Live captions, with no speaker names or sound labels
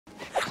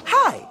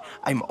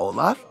I'm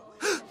Olaf.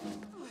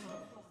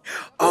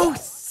 Oh,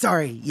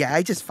 sorry. Yeah,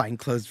 I just find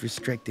clothes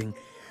restricting.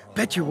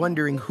 Bet you're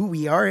wondering who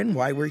we are and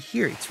why we're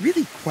here. It's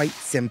really quite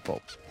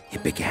simple.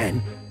 It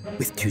began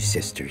with two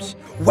sisters.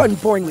 One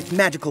born with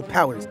magical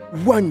powers,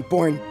 one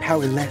born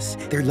powerless.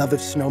 Their love of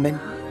snowmen,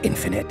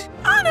 infinite.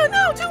 Oh,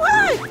 no, too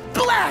high!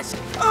 Blast!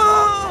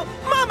 Oh,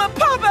 Mama,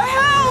 Papa,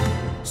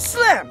 help!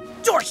 Slam!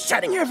 Door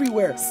shutting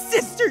everywhere.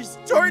 Sisters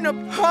torn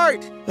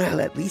apart. Well,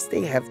 at least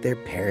they have their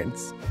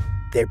parents.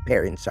 Their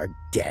parents are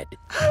dead.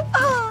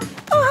 Oh,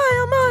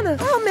 hi, I'm Anna.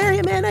 I'll marry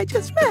a man I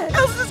just met.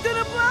 Elsa's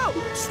gonna blow.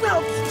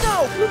 Snow.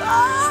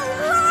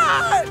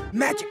 Ah!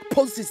 Magic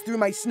pulses through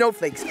my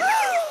snowflakes.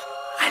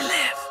 I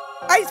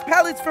live. Ice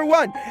palace for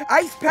one.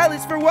 Ice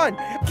palace for one.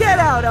 Get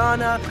out,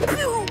 Anna.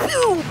 Pew,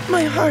 pew.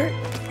 My heart.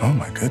 Oh,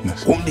 my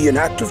goodness. Only an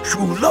act of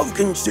true love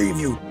can save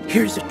you.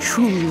 Here's a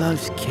true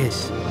love's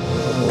kiss.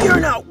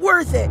 You're not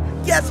worth it.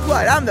 Guess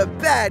what? I'm the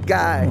bad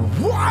guy.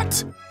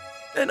 What?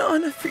 And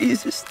Anna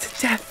freezes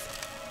to death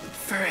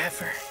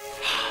forever.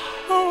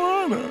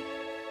 Oh, Anna.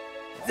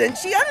 Then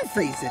she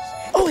unfreezes.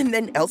 Oh, and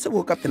then Elsa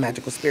woke up the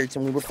magical spirits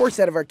and we were forced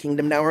out of our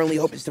kingdom. Now our only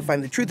hope is to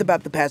find the truth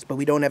about the past, but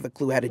we don't have a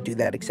clue how to do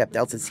that except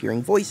Elsa's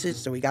hearing voices,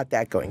 so we got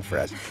that going for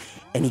us.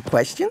 Any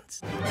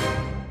questions?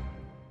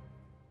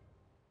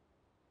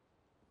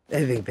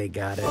 I think they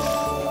got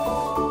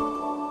it.